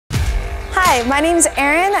Hi, my name is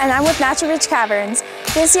Erin and I'm with Natural Bridge Caverns.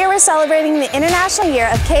 This year we're celebrating the International Year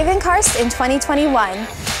of Cave and Karst in 2021.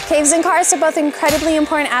 Caves and karsts are both incredibly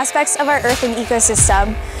important aspects of our earth and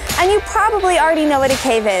ecosystem. And you probably already know what a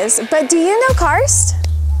cave is, but do you know karst?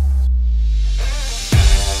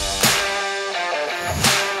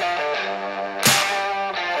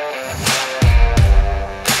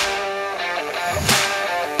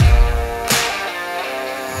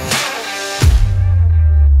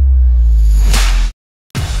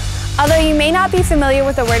 Although you may not be familiar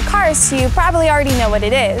with the word karst, you probably already know what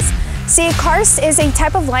it is. See, karst is a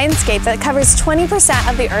type of landscape that covers 20%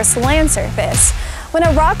 of the Earth's land surface. When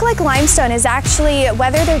a rock like limestone is actually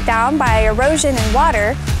weathered or down by erosion and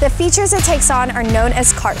water, the features it takes on are known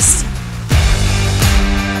as karst.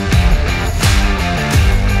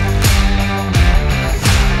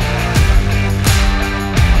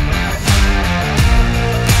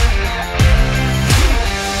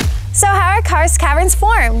 So how are karst caverns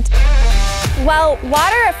formed? Well,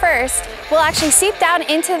 water at first will actually seep down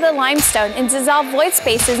into the limestone and dissolve void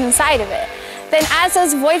spaces inside of it. Then as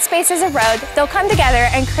those void spaces erode, they'll come together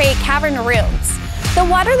and create cavern rooms. The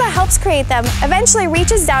water that helps create them eventually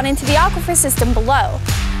reaches down into the aquifer system below.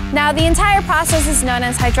 Now, the entire process is known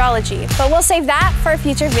as hydrology, but we'll save that for a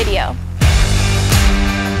future video.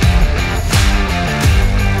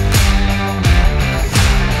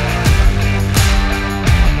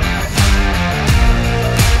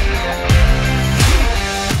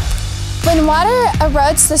 When water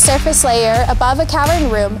erodes the surface layer above a cavern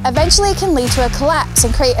room, eventually it can lead to a collapse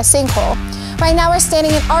and create a sinkhole. Right now we're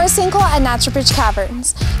standing in our sinkhole at Natural Bridge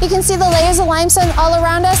Caverns. You can see the layers of limestone all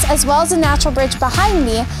around us as well as the natural bridge behind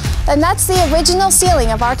me, and that's the original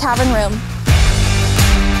ceiling of our cavern room.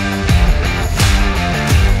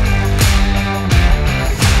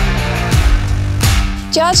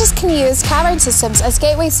 Geologists can use cavern systems as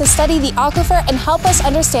gateways to study the aquifer and help us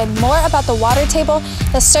understand more about the water table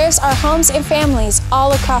that serves our homes and families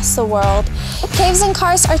all across the world. Caves and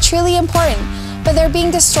karsts are truly important, but they're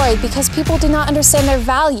being destroyed because people do not understand their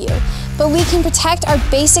value. But we can protect our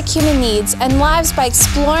basic human needs and lives by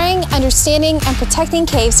exploring, understanding, and protecting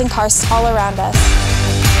caves and karsts all around us.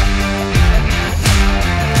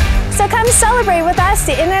 So come celebrate with us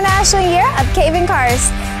the International Year of Cave and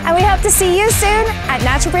Karst. And we hope to see you soon at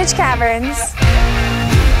Natural Bridge Caverns.